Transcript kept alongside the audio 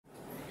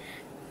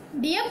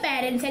Dear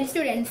parents and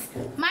students,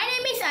 my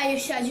name is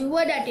Ayusha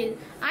Juwadatil.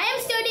 I am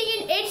studying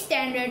in 8th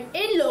standard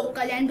in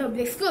local and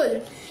public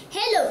school.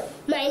 Hello,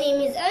 my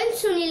name is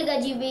Sunil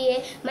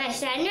Gajibiye. My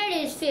standard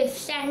is 5th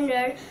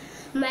standard.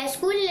 My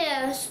school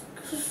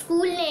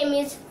name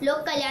is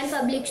Local and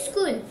Public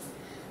School.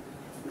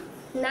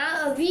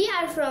 Now we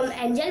are from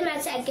Angel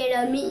Maths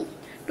Academy.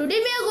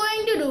 Today we are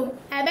going to do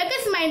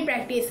abacus mind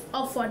practice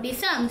of 40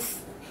 sums.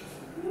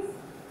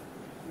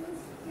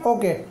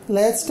 Okay,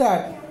 let's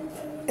start.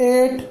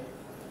 8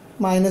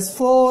 minus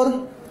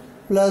 4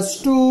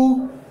 plus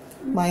 2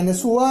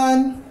 minus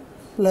 1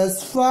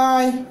 plus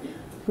 5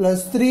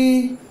 plus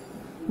 3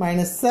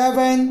 minus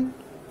 7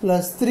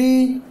 plus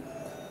 3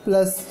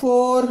 plus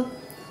 4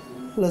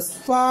 plus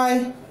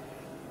 5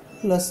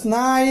 plus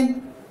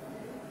 9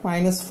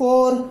 minus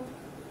 4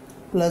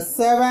 plus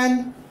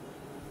 7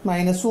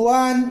 minus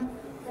 1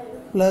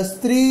 plus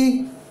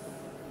 3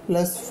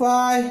 plus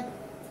 5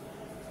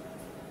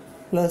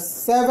 plus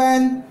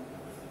 7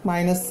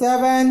 minus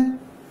 7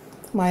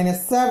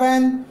 minus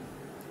 7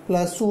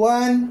 plus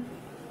 1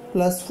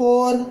 plus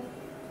 4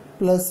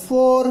 plus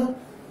 4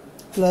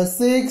 plus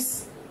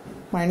 6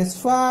 minus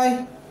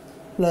 5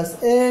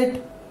 plus 8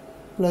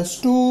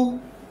 plus 2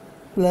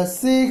 plus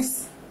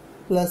 6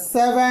 plus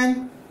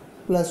 7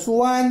 plus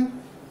 1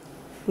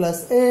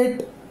 plus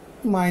 8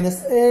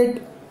 minus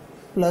 8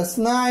 plus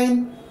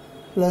 9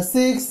 plus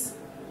 6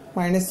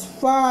 minus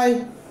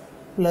 5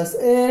 plus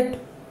 8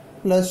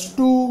 plus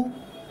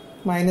 2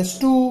 minus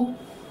 2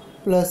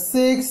 plus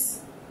 6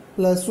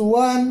 plus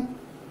 1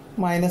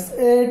 minus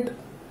 8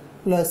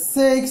 plus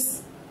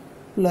 6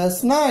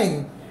 plus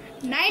 9.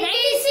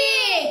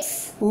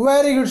 96!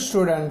 Very good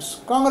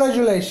students.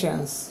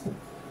 Congratulations.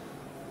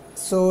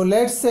 So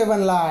let's say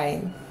one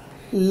line.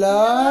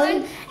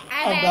 Learn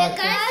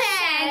Abacus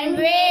and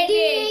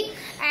Vedic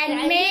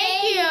and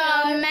make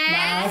your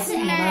maths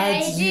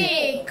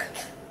magic.